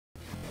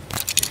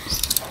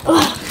Hello.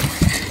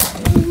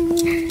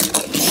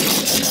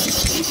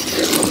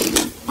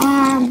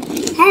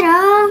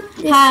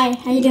 Hi,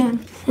 how you doing?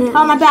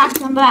 Oh, my back.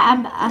 I'm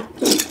back.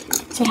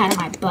 Say hi to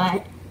my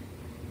butt.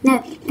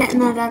 No,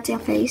 that's your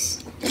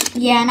face.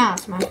 Yeah, now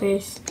it's my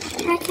face.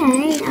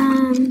 Okay,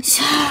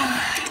 so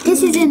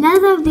this is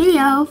another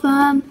video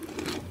from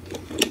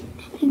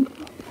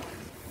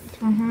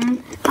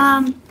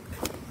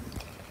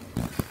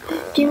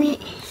Jimmy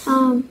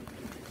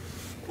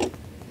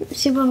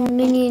Super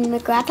Minion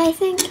McGrath, I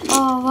think,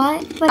 or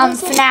what? What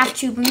is it? FNAF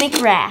Tube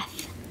McGrath.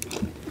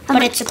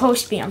 But it's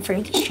supposed to be on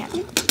Frankie's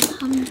channel.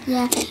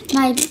 Yeah,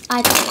 my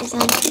iPad is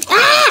on.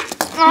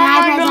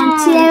 My iPad's on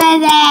 2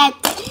 minutes.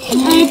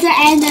 It's the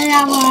end of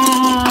the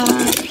world.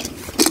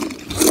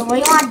 So what do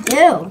you want to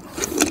do?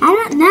 I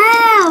don't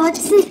know.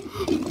 What's this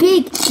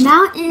big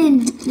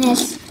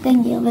mountainous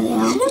thingy over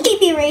there? Shouldn't we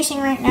be racing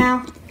right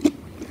now?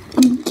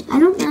 I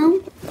don't know.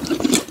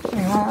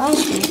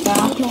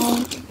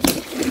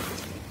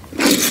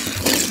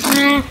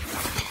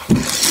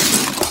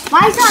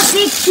 Why is that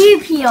big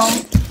cube here?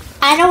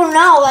 I don't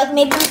know. Like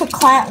maybe we could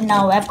climb.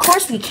 No, of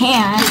course we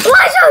can.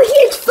 Why is so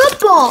huge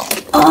football?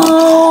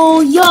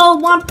 Oh, yo,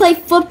 want to play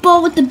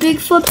football with the big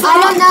football? I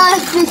don't know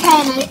if we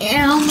can. It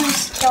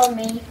almost killed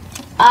me.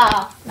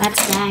 Oh, that's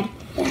bad.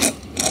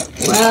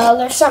 Well,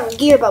 there's some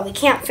gear, but we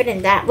can't fit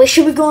in that. Wait,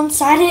 should we go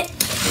inside it?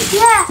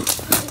 Yeah.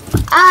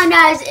 Oh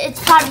no, it's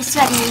probably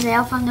sweating in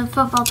there from the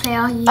football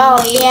player.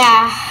 Oh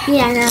yeah.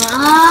 Yeah, no.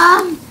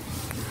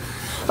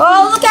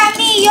 Oh, look at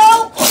me,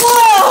 yo!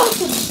 Whoa!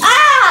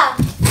 Ah!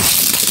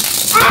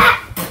 Ah!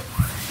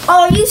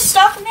 Oh, are you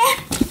stuck, man?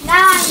 No,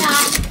 I'm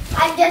not.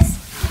 I'm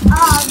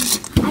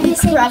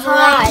just saying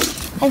hi.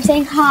 I'm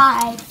saying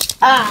hi.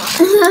 Ah.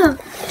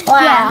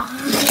 Wow. Yeah.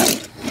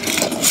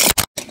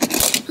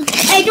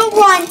 Hey, don't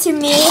run to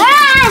me.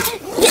 Ah!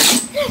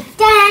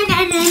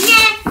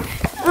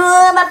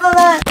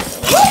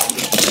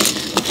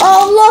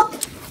 Oh, look.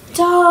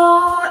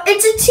 Duh.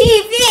 It's a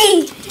TV.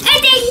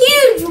 It's a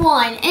huge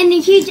one. And a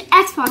huge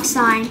Xbox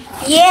sign.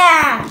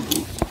 Yeah.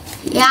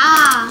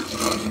 Yeah.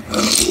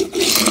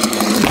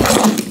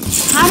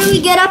 How do we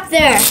get up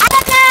there? I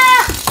don't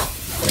know.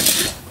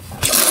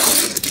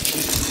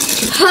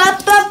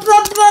 Hop, up,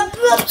 up, up,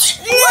 up.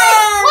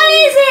 What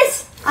is this?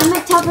 I'm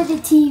at top of the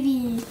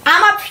TV.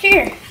 I'm up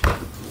here.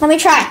 Let me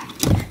try.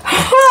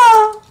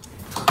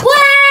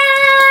 What?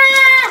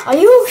 Are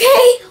you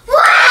okay?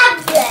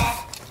 What?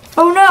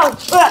 Oh no.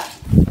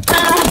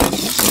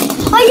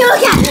 Are you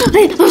okay?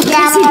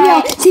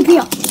 Yeah,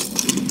 CPO.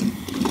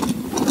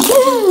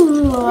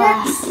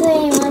 Let's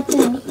see what's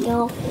in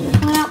here.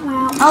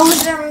 Oh, is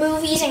there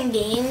movies and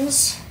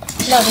games?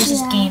 No, this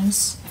is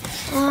games.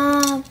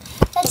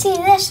 Let's see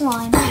this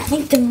one. I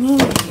think the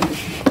movie.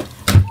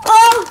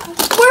 Oh,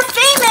 we're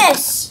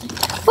famous.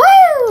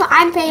 Woo!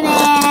 I'm famous.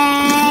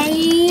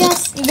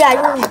 Yeah,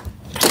 you're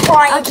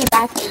fine. Okay,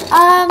 bye.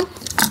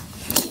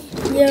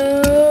 Yo.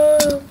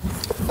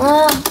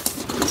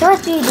 So what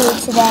do you do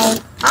today?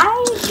 I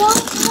don't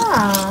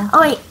know. Oh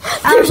wait,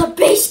 There's a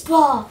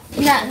baseball.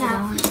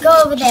 no. Go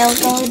over there.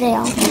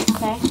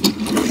 Okay.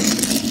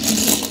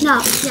 No,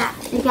 yeah,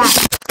 you got it.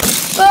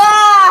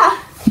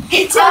 Ah!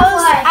 It's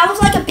I was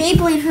like a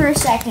Beyblade for a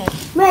second.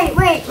 Wait.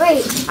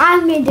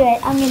 I'm gonna do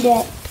it.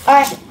 All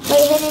right.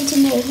 Wait, hit into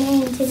me.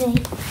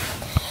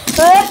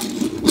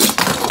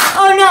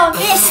 Oh no,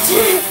 missed.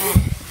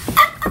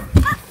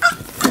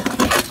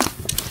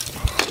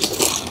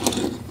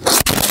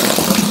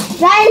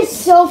 That is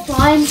so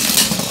fun.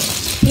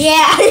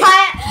 Yeah.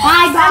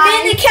 I'm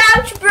in the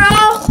couch, bro.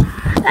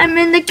 I'm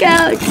in the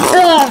couch.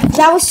 Ugh,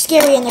 that was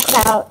scary in the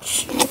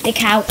couch. The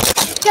couch.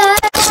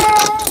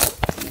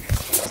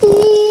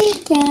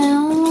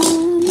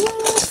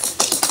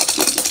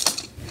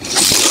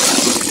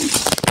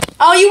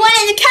 Oh, you went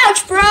in the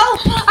couch, bro.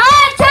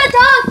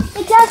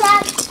 It does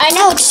that. I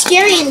know, it's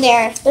scary in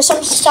there. There's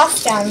some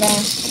stuff down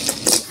there.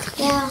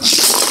 Yeah.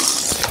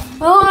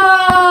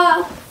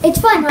 Oh, It's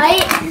fun,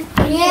 right?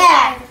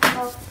 yeah.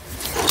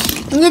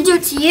 I'm gonna do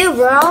it to you,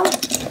 bro.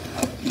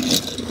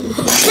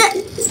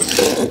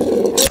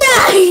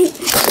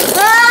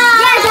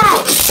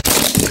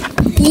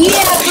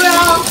 Yeah,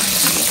 bro.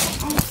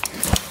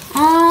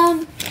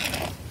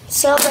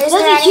 So there's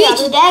There's a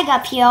huge leg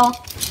up here.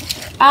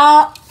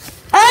 Oh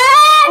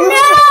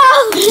no!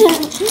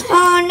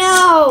 Oh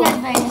no! That's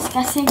very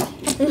disgusting.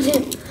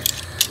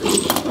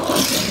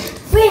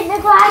 Wait,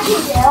 look what I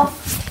can do.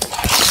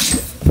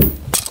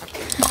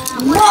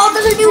 Whoa,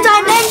 there's a new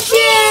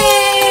dimension!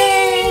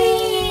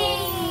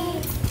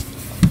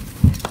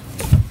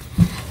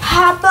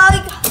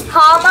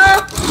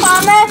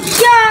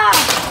 Yeah!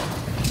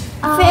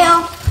 Fail.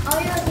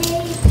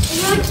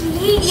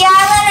 Yeah, I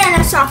landed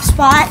in a soft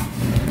spot.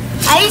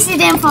 I used to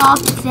didn't fall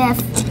off the cliff.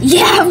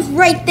 Yeah, I was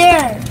right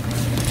there.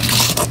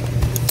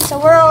 So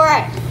we're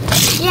alright.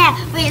 Yeah,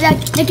 wait,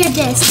 look at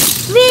this.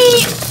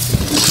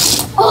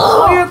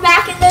 Oh, we're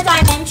back in the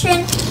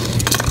dimension.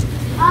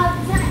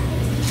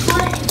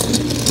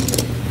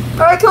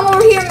 Alright, come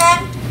over here,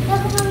 man.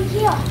 Look over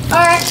here.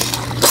 Alright.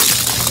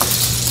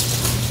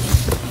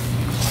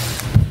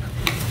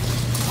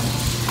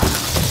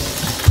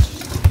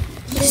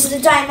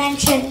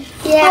 dimension.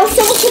 Yeah. Oh,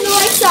 someone turned the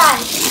lights on.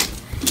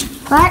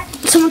 What?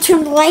 Someone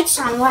turned the lights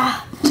on.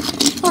 Wow.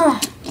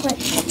 Wait.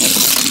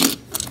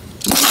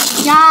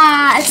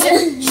 Yeah.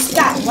 Just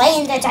got light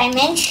in the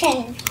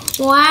dimension.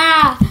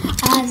 Wow.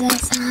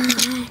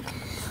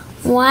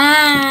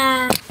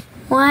 Wow.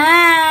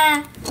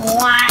 Wow.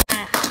 Wow.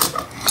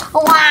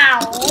 Wow.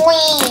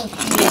 Wee.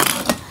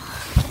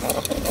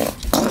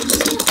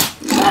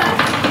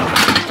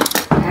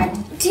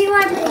 Do you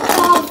want to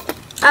call?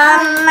 I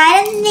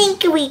don't think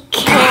we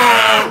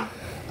can.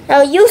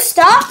 Oh, you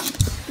stop?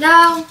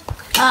 No.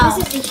 Oh.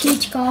 This is a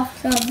huge golf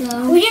club,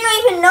 though. We didn't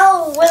even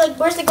know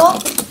where's the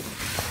golf?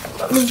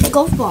 Where's the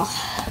golf ball?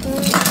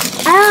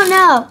 I don't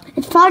know.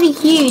 It's probably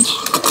huge.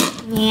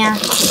 Yeah.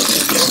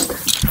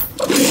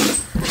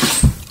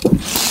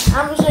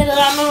 I'm just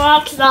gonna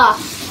watch that.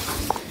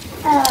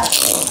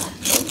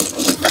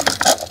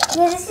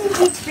 Yeah, this is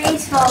huge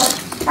baseball.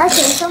 Can I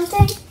say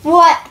something?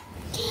 What?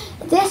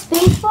 This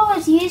baseball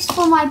is used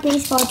for my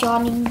baseball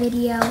drawing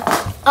video.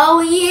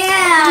 Oh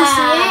yeah. Did you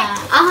see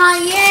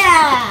it?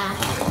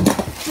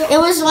 Yeah. It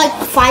was like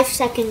 5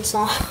 seconds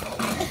long.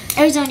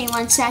 It was only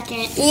 1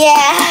 second.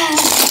 Yeah.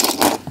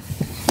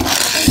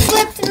 It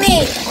flipped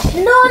me.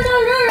 No.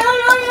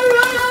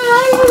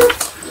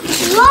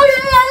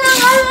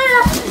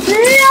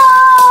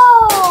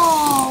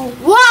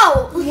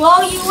 Whoa!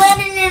 Whoa! You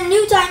landed in a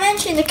new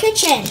dimension, the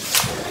kitchen.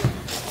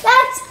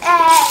 That's a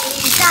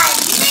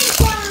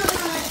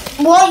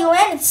dimension. Well, you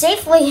landed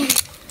safely.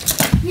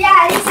 Yeah,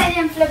 at least I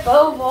didn't flip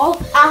over.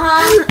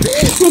 I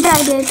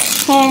did.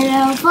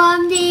 Hello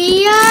from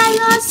the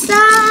other Say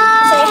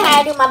side.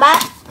 hi to my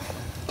butt.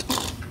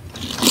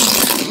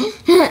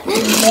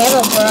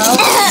 Never, bro.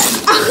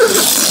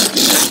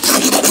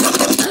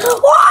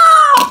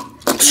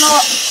 Whoa!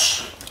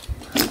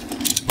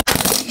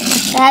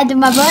 Say hi to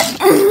my butt.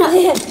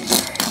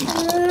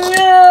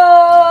 No.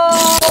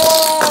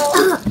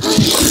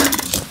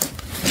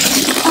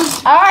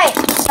 Alright,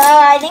 so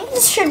I think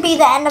this should be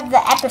the end of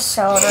the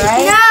episode,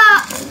 right?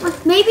 No,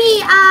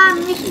 maybe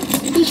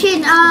you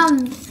should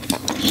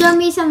show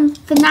me some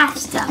FNAF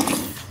stuff.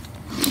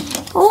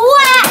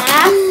 What?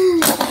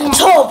 Yeah.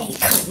 Toby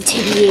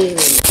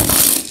continues.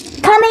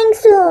 Coming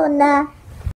soon.